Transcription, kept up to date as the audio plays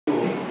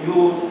you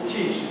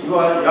teach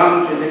your young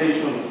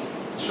generation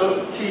to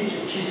teach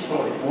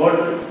history,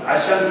 world,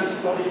 Asian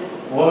history,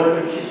 world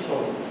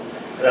history.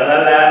 ดังนั้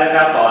นแล้วนะค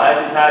รับขอให้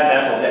ทุกท่านน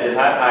ะผมอยากจะ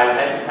ท้าทายใ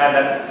ห้ทุกท่าน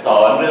นั้นสอ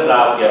นเรื่องร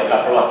าวเกี่ยวกับ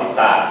ประวัติศ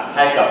าสตร์ใ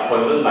ห้กับคน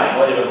รุ่นใหม่ไม่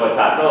ว่าจะเป็นประวัติ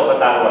ศาสตร์โลกก็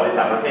ตามประวัติศ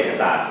าสตร์ประเทศก็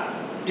ตาม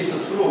It's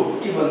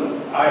true. Even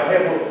I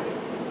have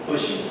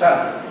assistant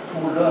to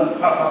learn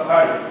Bahasa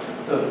Thai.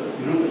 The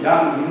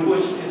young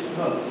university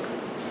student,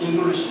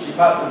 English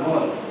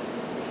department.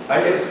 I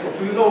asked,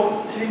 do you know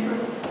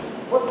Philippines?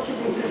 What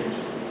keeping Philippines?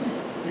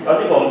 ตอน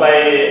ที่ผมไป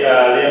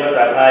เรียนภาษ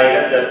าไทย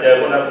ก็จะเจอ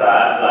ผู้นักศึกษา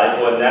หลายค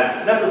นนะ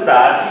นักศึกษา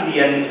ที่เรี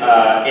ยน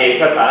เอก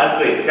ภาษาอัง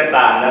กฤษก็ต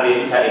ามนะเรียน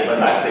วิชาเอกภา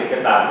ษาอังกฤษก็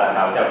ตามสาข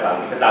าวิชาภาษาอัง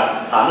กฤษก็ตาม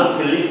ถามเรื่อง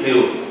killing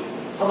field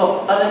เขาบอก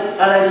อ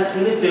ะไรคือ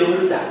killing field ไม่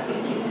รู้จัก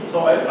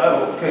So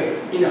okay.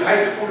 In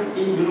high school,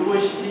 in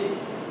university,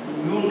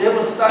 you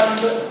never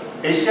studied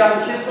Asian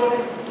history?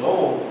 No.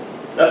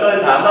 แล้วก็เลย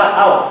ถามว่าเ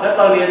อ้าแล้ว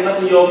ตอนเรียนมั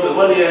ธยมหรือ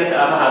ว่าเรียน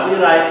มหาวิท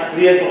ยาลัยเ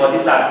รียนประวั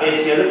ติศาสตร์เอ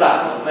เชียหรือเปล่า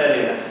ไม่เรี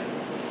ยนนะ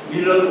We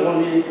learn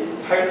only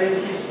Thailand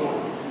history.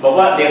 บอก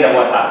ว่าเรียนแต่ประ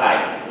วัติศาสตร์ไทย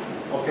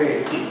Okay.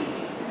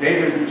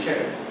 Later you check.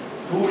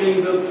 During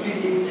the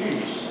killing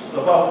fields,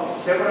 about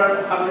several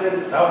hundred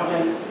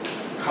thousand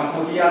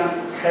Cambodian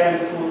came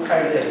to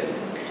Thailand.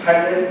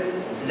 Thailand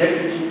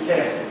refugee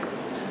camp.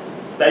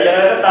 แต่อย่างไ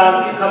รก็ตาม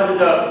ที่เขา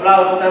จะเล่า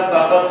ให้ท่านฟั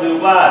งก็คือ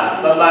ว่า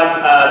ประมาณ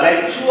ใน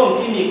ช่วง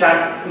ที่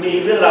มี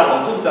เรื่องราวขอ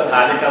งทุกสถา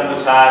นในกัมพู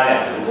ชาเนี่ย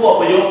ผู้อ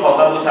พยพของ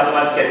กัมพูชาประม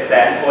าณ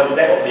 700,000 คนไ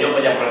ด้อพยพม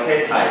ายังประเทศ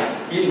ไทย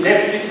In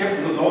refugee camp,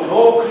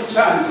 no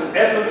Christians,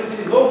 absolutely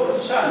no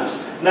Christians.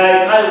 ใน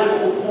ค่าย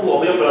ผู้อ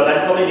พยพเหล่านั้น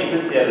ก็ไม่มีคริ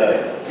สเตียนเลย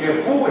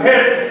Who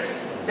helped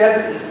that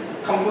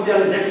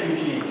Cambodian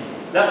refugee?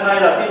 และใคร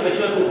เราที่ไป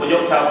ช่วยผู้อพย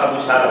พชาวกัมพู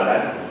ชาเหล่านั้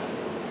น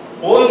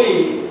Only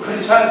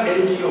Christian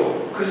NGO,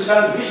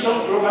 Christian mission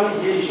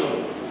organization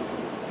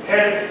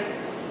help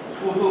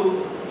to do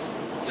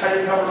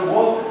charitable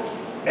work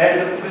and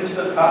preach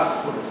the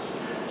gospel.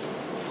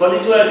 คน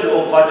ที่ช่วยคืออ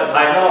งค์กรจากภ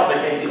ายนอกเป็น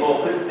NGO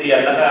คริสเตียน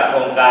และก็อ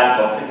งค์การข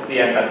องคริสเตี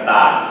ยน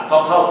ต่างๆก็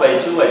เข้าไป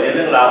ช่วยในเ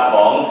รื่องราวข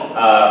อง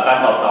การ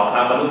ตอบสนองท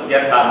างมนุษย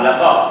ธรรมแล้ว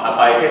ก็ไ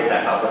ปเทศนา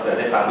ข่าวประเสริฐ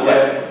ให้ฟังด้วย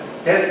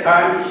That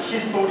time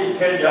history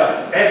tells us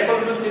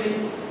absolutely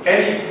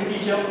any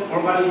Buddhism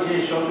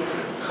organization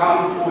come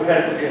to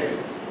help them.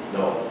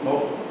 No.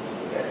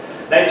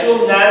 ในช่วง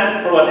นั้น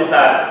ประวัติศ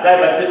าสตร์ได้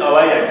บันทึกเอาไ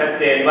ว้อย่างชัด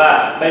เจนว่า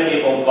ไม่มี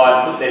องค์กร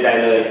พุทธใด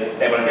ๆเลย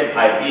ในประเทศไท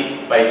ยที่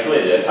ไปช่วย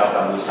เหลือชาว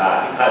กัมพูชา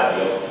ที่ค่ายอพ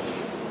ยพ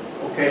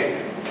Okay.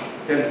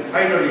 Then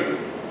finally,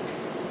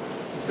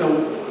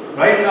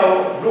 right now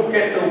look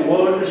at the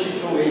world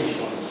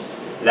situations.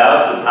 แล้ว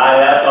สุดท้าย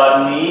แล้วตอน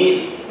นี้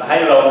ให้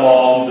เราม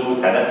องดูส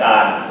ถานกา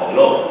รณ์ของโ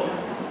ลก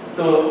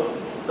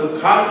The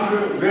country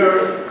where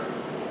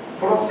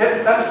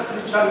Protestant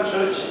Christian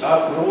church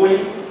are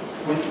growing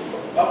with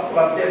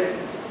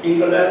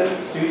England,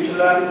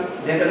 Switzerland,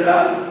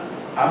 Netherlands,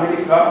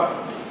 America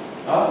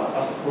are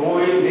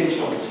growing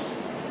nations.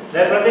 ใน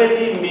ประเทศ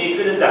ที่มีค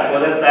ริสตจักรโปร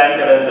เตสแตนต์เ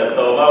จริญเติบโ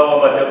ตไม่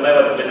ว่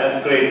าจะเป็นอัง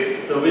กฤษ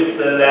สวิตเซ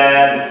อร์แล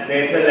นด์เน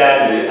เธอร์แลน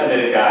ด์หรืออเม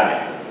ริกาเนี่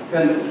ย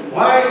Then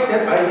why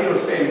that idea of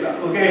saying that?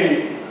 Again,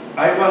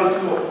 I want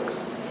to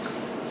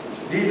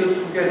read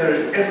together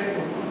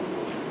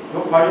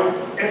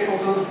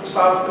Exodus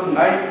chapter 19.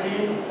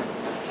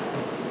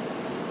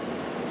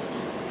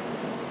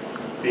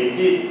 สิ่ง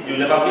ที่อยู่ใ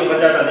นความคิดพระ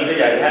เจ้าตอนนี้ก็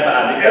อยากให้มาอ่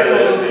านด้วยกันเล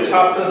ย Exodus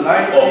chapter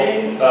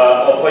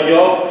 19. อพย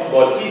พบ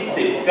ทที่ 19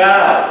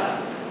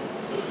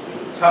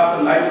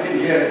 Chapter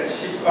 19, yes,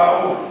 19,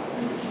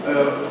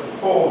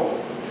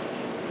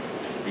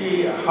 4, ที่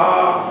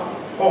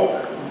5 6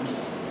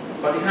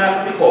 ข้อที่5ข้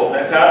อที่6น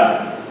ะครับ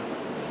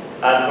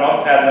อ่านพร้อม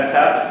กันนะค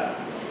รับ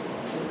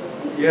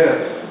Yes.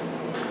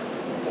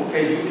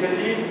 Okay, you can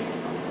read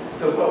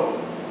the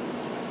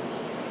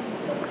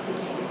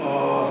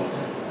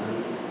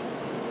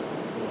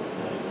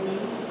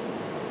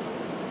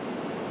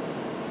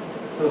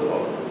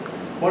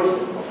verse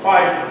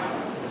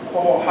 5 ข้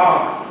อ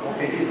5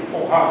 Okay, this is ข้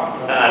อ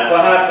5 อ่านข้อ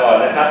5ก่อน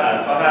นะครับอ่าน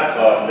ข้อ5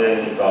ก่อน1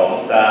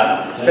 2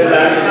 3ฉะ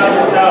นั้นข้าพ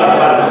เจ้า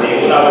ฟังเสียง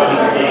เราจ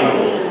ริง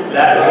ๆแล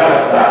ะรัก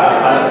ษา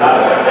พันธ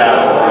สัญญา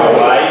ของเรา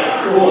ไว้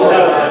พวกเจ้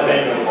าจะเป็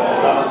นของ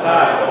ล้ำค่า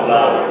ของเร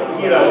า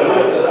ที่เราเลื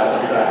อกสรร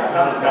จาก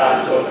ท่ามกลาง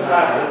ชนชา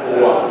ติทั้งป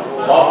วง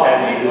เพราะแผ่น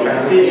ดินทั้ง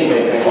สิ้นเ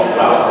ป็นของ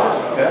เรา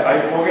I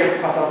forget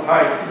Bahasa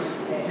Thai.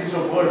 This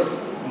verse,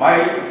 my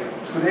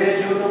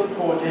treasured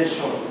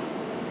possession.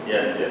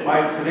 Yes. My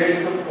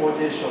treasured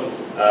possession.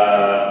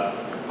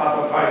 ภาษ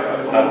า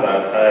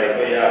ไทย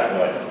ก็ยากห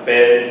น่อยเป็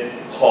น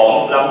ของ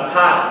ล้ำ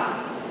ค่า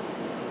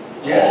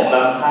ของ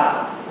ล้ำค่า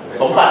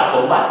สมบั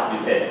ติพิ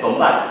เศษสม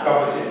บัติ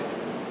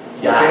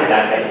อย่าง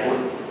ไรพูด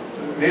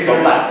สม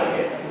บัติโอเค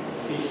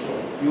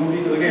You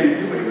read again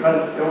biblical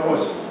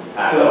theology.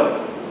 The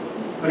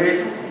great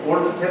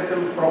Old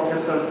Testament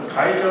professor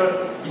Kaiser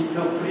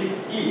interpret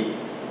it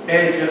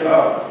as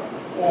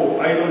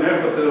I don't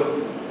have the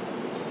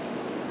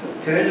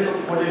treasured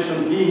possession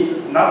means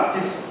not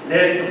this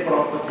land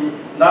property,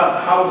 not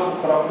house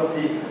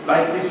property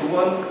like this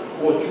one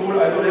or jewel.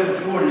 I don't have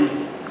jewelry,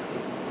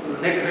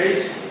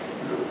 necklace,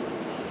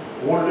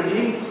 gold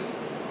rings.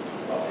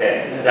 โอเค เค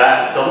จะ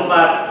สม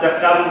บัติจาก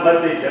กรรมประ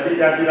สิทธิ์ที่อา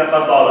จารย์ธีรก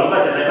รบอกหรือว่า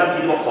จะในพระ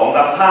พีของ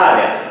รับค่าเ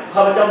นี่ยข้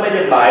าพเจ้าไม่ไ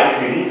ด้หมาย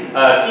ถึง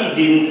ที่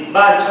ดิน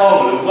บ้านช่อง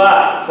หรือว่า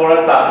โทร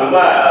ศัพท์หรือ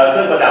ว่าเค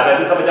รื่องประดับอะไร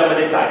ซึ่งข้าพเจ้าไม่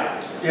ได้ใส่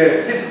Yeah,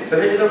 this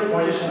material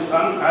possession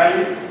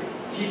sometimes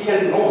he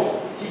can lose,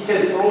 he can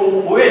throw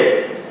away.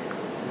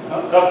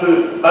 ก็คือ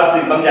บาง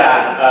สิ่งบางอย่าง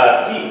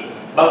ที่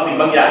บางสิ่ง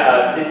บางอย่าง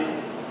this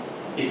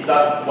is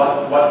not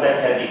what that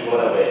can be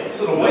thrown away.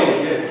 Throw away.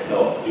 Yeah. No,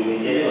 you mean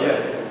yes or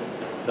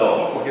no?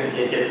 Okay.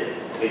 Yes, just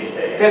can you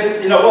say? Then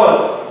in a word,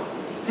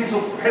 this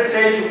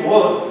passage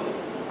word,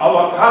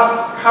 our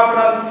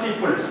covenant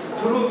people,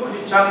 true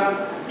Christian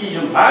is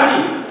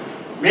money.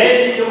 Man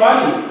is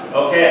money. โ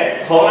อเค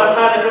ของรับ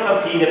ค่าในพระคัม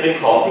ภีร์เนี่ยเป็น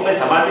ของที่ไม่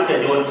สามารถที่จะ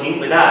โยนทิ้ง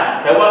ไปได้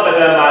แต่ว่าไป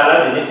มาแล้ว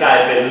เดี๋ยวนี้กลาย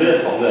เป็นเรื่อง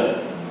ของเงิน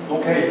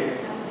Okay,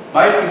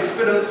 my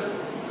experience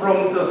from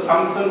the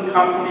Samsung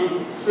company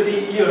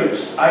 3 years,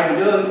 I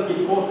learned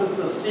important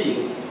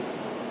things.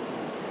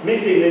 มี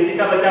สิ่งหนึ่งที่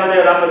ข้าพเจ้าได้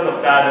รับประสบ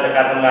การณ์ในก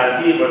ารทำงาน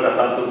ที่บริษัท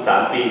ซัมซุง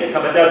3 ปีเนี่ยข้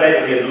าพเจ้าได้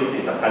เรียนรู้สิ่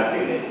งสำคัญ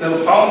สิ่งหนึ่ง The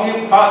founding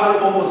father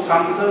of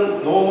Samsung,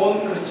 known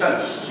Christian,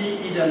 he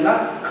is not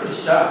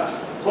Christian.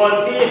 คน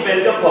ที่เป็น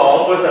เจ้าของ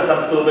บริษัทซั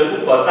มซุงเป็น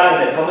ผู้ก่อตั้งเ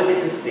นี่ยเขาไม่ใช่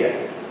คริสเตียน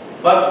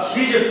But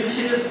his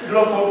business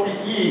philosophy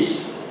is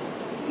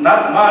not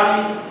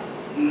money,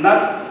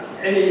 not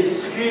any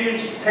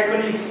skills,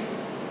 techniques.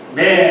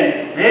 Man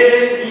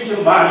is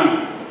money.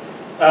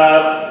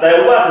 แต่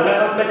ว่าถึงแม้เ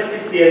ขาไม่ใช่ค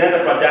ริสเตียนนะแต่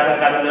ปรัชญาทาง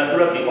การดำเนินธุ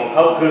รกิจของเข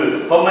าคือ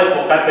เขาไม่โฟ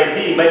กัสไป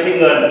ที่ไม่ใช่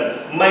เงิน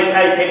ไม่ใ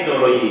ช่เทคโน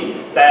โลยี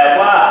แต่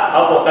ว่าเข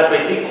าโฟกัสไป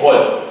ที่ค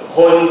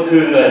นคื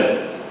อเงิน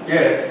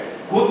Yeah,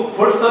 good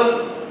person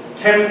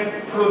can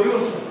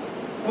produce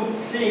good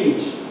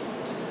things.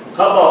 เข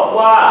าบอก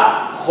ว่า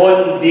คน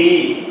ดี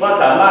ก็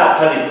สามารถ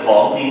ผลิตขอ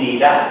งดี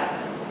ๆได้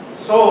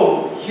So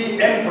he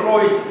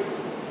employed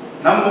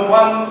number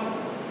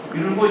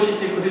 1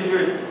 university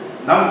graduate,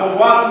 number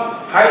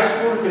 1 high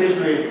school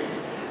graduate.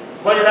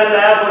 เพราะฉะนั้นแ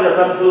ล้วบริษัท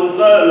ซัมซุง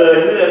ก็เลย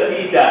เลือก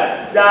ที่จะ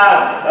จ้าง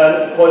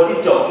คนที่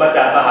จบมาจ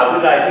ากมหาวิ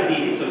ทยาลัยที่ดี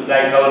ที่สุดใน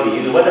เกาหลี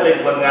หรือว่าจะเป็น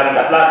คนงานระ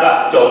ดับล่างก็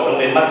จบโรง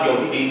เรียนมัธยม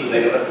ที่ดีที่สุดใน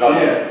เกาห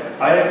ลี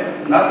I am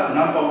not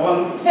number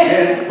 1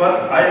 man, but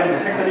I am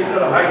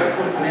technical high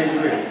school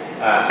graduate.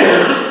 So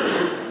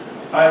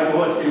I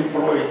was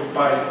employed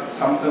by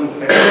Samsung.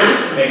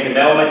 ถึงแ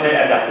ม้ว่าไม่ใช่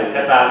อันดับหนึ่ง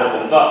ก็ตามแต่ผ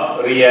มก็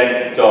เรียน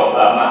จบ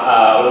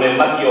โรงเรียน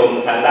มัธยม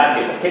ทางด้านเ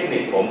กี่ยวกับเทคนิ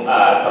คผม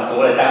ซัมซุง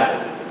เลยจ้าง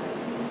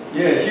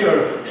Yeah, here,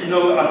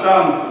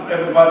 Ajahn,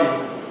 everybody,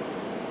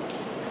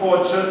 for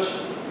church,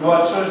 your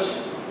church,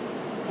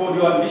 for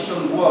your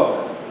mission work,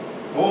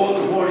 don't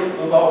worry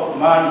about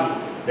money.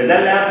 ดังนั้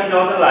นแล้วพี่น้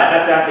องทั้งหลายอ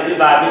าจารย์ศิริ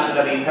บาลมิชชันน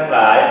ารีทั้งหล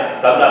าย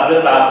สำหรับเรื่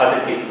องราวภาร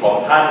กิจของ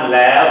ท่านแ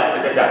ล้วเป็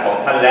นจักรของ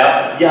ท่านแล้ว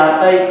อย่า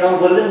ไปกัง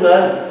วลเรื่องเงิ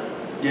น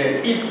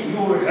Yeah, if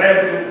you have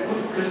a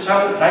good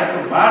Christian like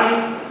money,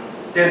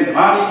 then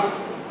money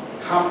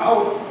come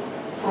out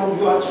from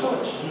your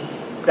church.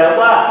 แต่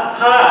ว่า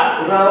ถ้า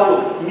เรา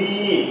มี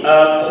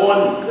คน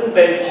ซึ่งเ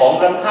ป็นของ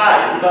ล้ำค่า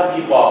อย่างที่พระพี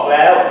บอกแ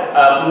ล้ว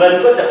เงิน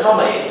ก็จะเข้า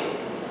มาเอง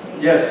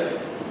Yes.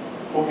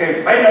 Okay.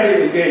 Finally,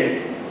 again,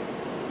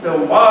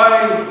 why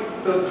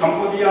the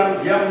Cambodian,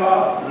 Myanmar,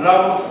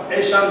 Laos,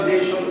 Asian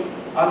nations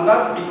are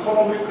not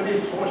economically,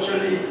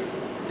 socially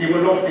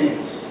developing.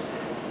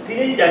 ที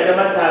นี้อยากจะ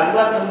มาถาม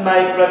ว่าทำไม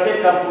ประเทศ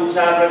กัมพูช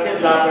าประเทศ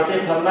ลาวประเทศ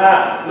พม่า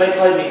ไม่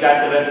ค่อยมีการ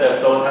เจริญเติบ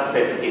โตทางเศร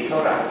ษฐกิจเท่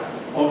าไหร่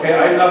Okay,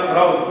 I'm not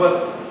proud, but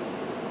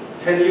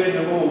 10 years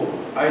ago,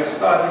 I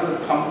studied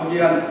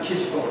Cambodian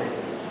history.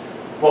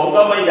 ผม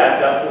ก็ไม่อยาก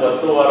จะอวด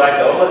ตัวอะไรแ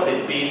ต่ว่าเมื่อ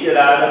10 ปีที่แ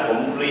ล้วนะผม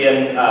เรียน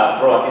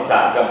ประวัติศา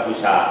สตร์กัมพู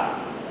ชา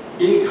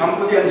In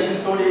Cambodian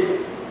history,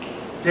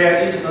 there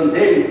is the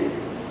name,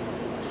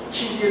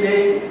 king's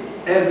name,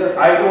 and the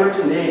idol's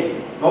name.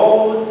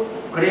 Those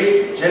great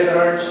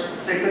generals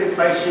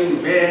sacrificing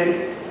men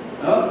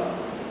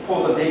for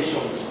the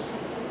nations.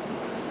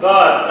 ก็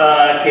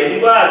เห็น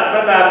ว่าพร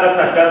ะนามก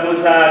ษัตริย์กัมพู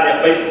ชาเนี่ย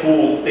ไปผู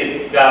กติด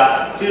กับ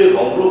ชื่อข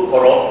องรูปเคา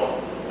รพ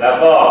แล้ว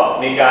ก็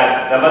มีการ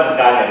นมัส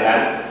การอย่างนั้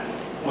น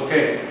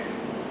Okay,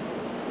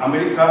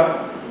 America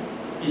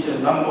is the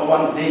number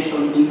 1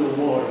 nation in the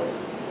world.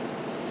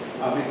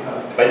 America.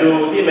 ไปดู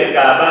ที่อเมริก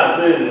าบ้าง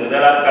ซึ่งได้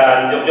รับการ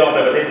ยกย่องเ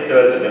ป็นประเทศที่เจ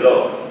ริญสุดในโล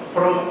ก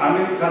From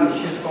American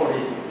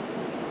history,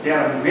 there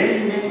are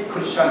many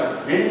Christians,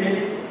 many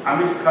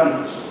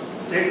Americans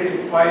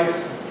sacrifice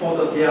for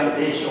their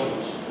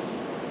nations.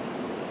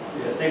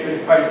 They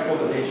sacrifice for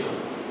the nation.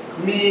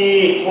 มี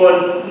คน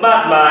มา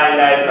กมาย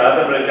ในสหรัฐ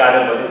อเมริกาใน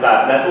ประวัติศาสต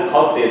ร์นั้นพวกเข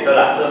าเสียสล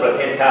ะเพื่อประเ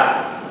ทศชาติ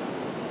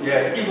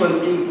Yeah, even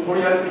in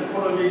Korean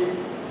economic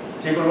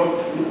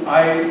development,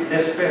 I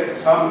respect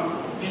some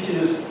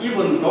business,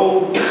 even though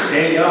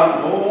they are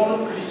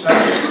non-Christian,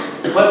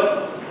 but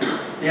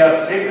they are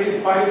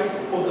sacrificed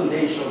for the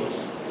nations.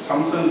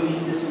 Samsung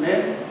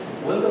businessman,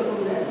 wonderful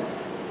man.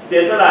 เสี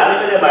ยสละนี่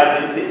ไม่ได้หมายถึ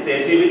งเสีย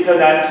ชีวิตเท่า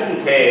นั้นทุ่ม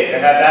เทน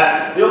ะครับนะ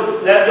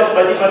ยกไป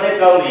ที่ประเทศ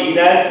เกาหลี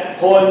นะ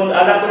คน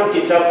นักธุรกิ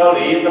จชาวเกาห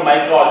ลีสมัย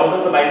ก่อนจนถึ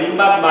งสมัยนี้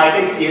มากมายไ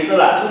ด้เสียส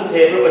ละทุ่มเท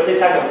เพื่อประเทศ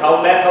ชาติของเขา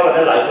แม้เขา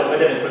หลายคนไม่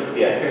ได้เป็นคริสเ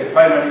ตียน Okay,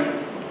 finally,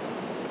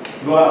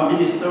 your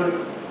minister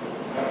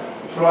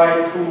try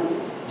to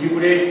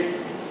liberate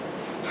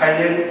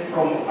Thailand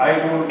from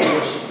idol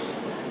worship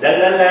ดัง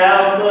นั้นแล้ว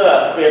เมื่อ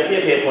เปรียบเทีย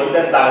บเหตุผล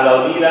ต่างๆเหล่า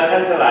นี้แล้วท่า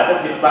นทั้งหลายท่าน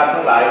ศิษย์บา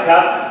ทั้งหลายครั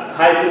บใ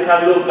ห้ทุกท่าน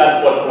ร่วมกัน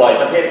ปลดปล่อย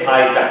ประเทศไท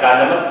ยจากการ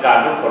นมัสการ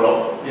รูปเคารพ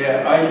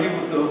Yeah, I give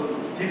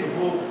this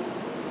book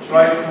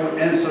try to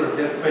answer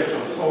that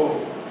question. So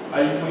I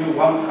give you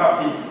one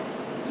copy.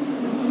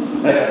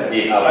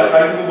 Yeah,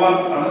 I give one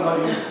another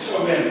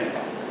German.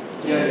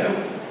 Yeah, you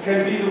can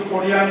read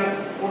Korean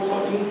also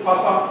in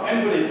Pasa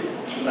English.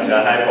 แล้วก็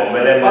ให้ผมไป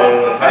เล่นหนึ่ง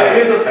I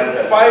read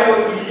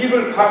 5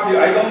 illegal copy.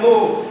 I don't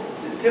know.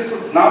 This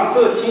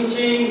answer,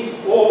 ching.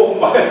 Oh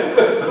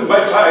my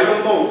child, I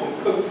don't know.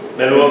 ไ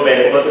ม่รู้ว่าเป็น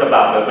ต้นฉ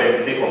บับหรือเป็น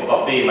ที่ผมก๊อ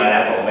ปปี้มาน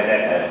ะผมไม่แน่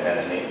ใจเหมือนกัน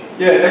อันนี้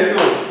Yeah, thank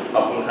you. ข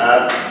อบคุณครับ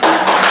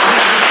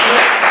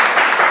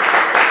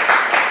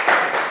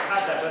ข้า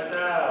แต่พระเ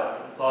จ้า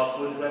ขอบ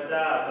คุณพระเ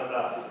จ้าสำห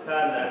รับท่า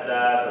นอาจ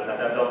ารย์ศาสตรา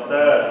จารย์ด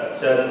ร.เ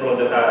ชิญพระองค์เ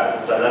จ้าค่ะ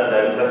สรรเสริ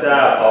ญพระเจ้า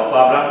ขอคว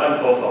ามรักมั่น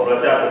คงของพระ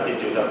เจ้าสถิต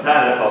อยู่กับท่าน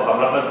และขอความ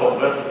รักมั่นคง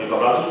และสถิตอยู่กับ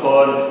เราทุกค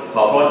นข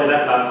อพระวจนะ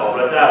ธรรมของพ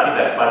ระเจ้าที่แ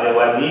บ่งปันใน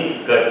วันนี้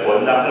เกิดผล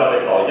นำให้เราไป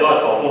ต่อยอด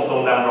ขอพระองค์ทรง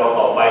นำเรา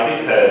ต่อไปด้วย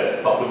เถิด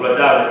ขอบคุณพระเ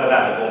จ้าในพระนา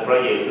มขององค์พระ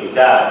เยซูเ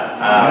จ้า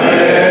อาเม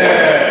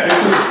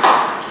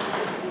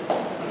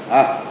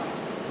น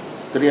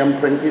เตรียมเ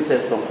พลงพิเศ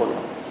ษส่งคน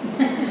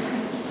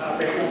เ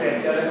ป็นพิเศษ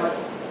เยอะเลยครั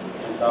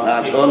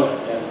บ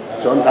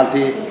ชนทัน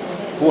ที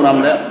ผู้น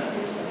ำแล้ว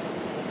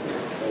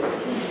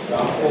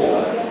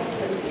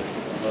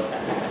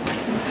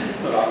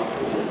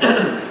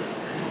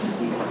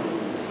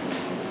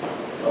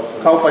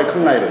เข้าไปข้า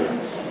งในเลย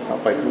เข้า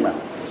ไปข้างใน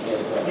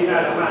ที่น่า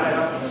สามารถนะค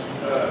รับ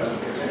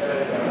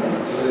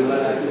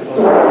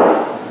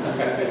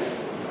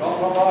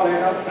พอเลย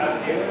ครับการเ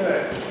สียงเล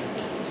ย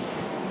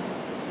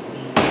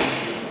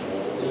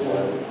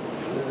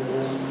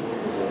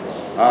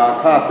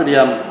ถ้าเตรีย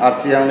มอา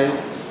เซียงนี้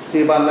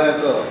ที่บ้านแรก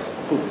ก็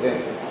ฝึกเอง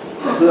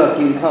เพื่อ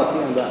กินข้าวเ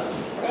ที่ยงได้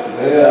เ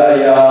มื่อ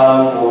ยาม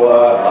หัว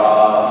เรา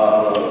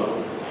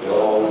จ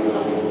งอ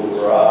ยู่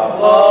รับ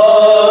พระ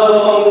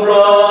องค์เร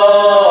า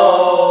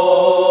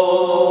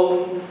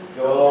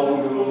จง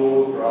อยู่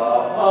รั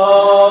บพระ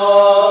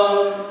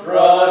พร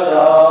ะเ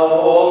จ้า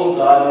องค์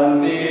สัน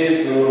ติ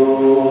สุ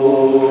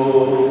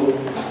ข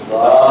ส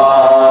า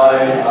ย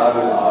ทั้ง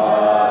หลา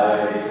ย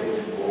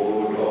ผู้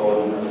ทน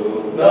ทุ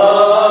กข์ได้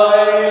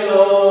โล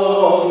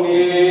ก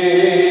นี้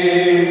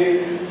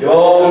จ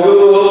งดู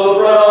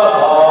พระ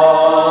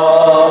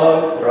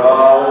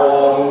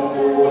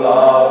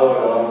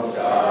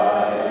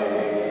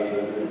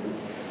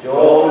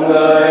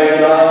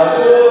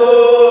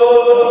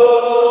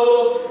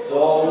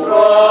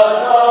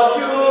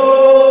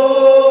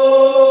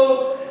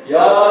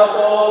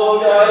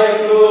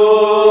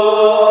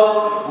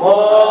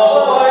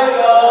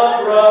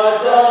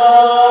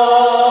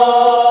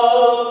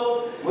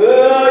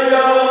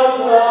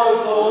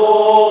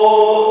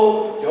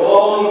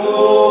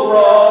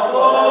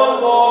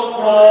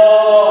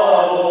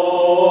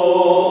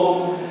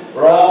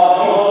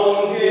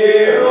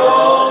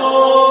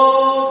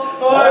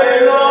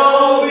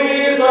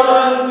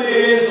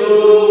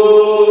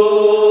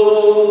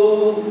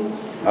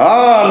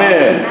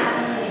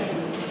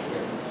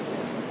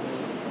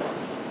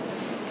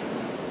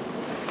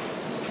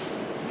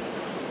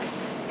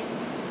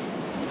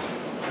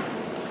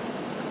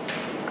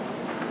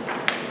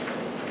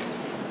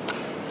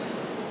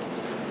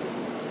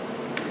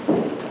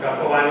กับเ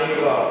มื่อวานนี้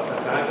ก็ศาส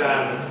ตราจา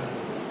รย์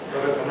ด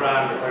ร.สำรา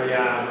ญภรรย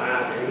ามา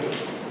ถึง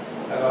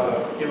แล้วก็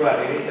คิดว่า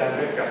ทีนี้จะ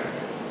นึกกับ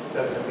อาจ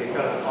ารย์ศักดิ์สิทธิ์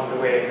ก็ออนเดอะ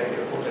เวย์กันเดี๋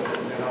ยวพูดจะถึ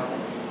งนะครับ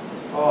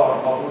ก็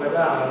ขอบคุณพระเ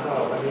จ้าสำห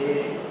รับวันนี้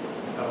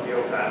เรามีโ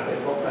อกาสได้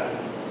พบกัน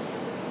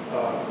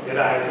เสีย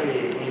ดายที่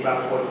มีบาง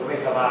คนไม่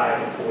สบาย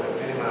ป่วยไ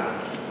ม่ได้มา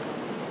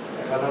แ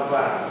ต่ก็นับ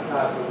ว่าถ้า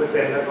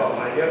10%แล้วก็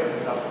มาเยอะน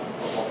ะครับ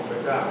ขอบคุณพร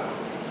ะเจ้า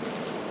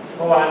เ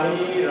มื่อวาน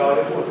นี้เราไ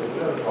ด้พูดถึงเ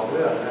รื่อง2 เ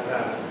รื่องนะครั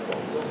บผ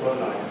มทุกคน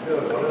หน่อยเรื่อ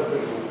ง2 เรื่องคื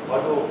อขอ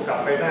ดูกลับ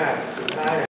ไปหน้าสุดท้าย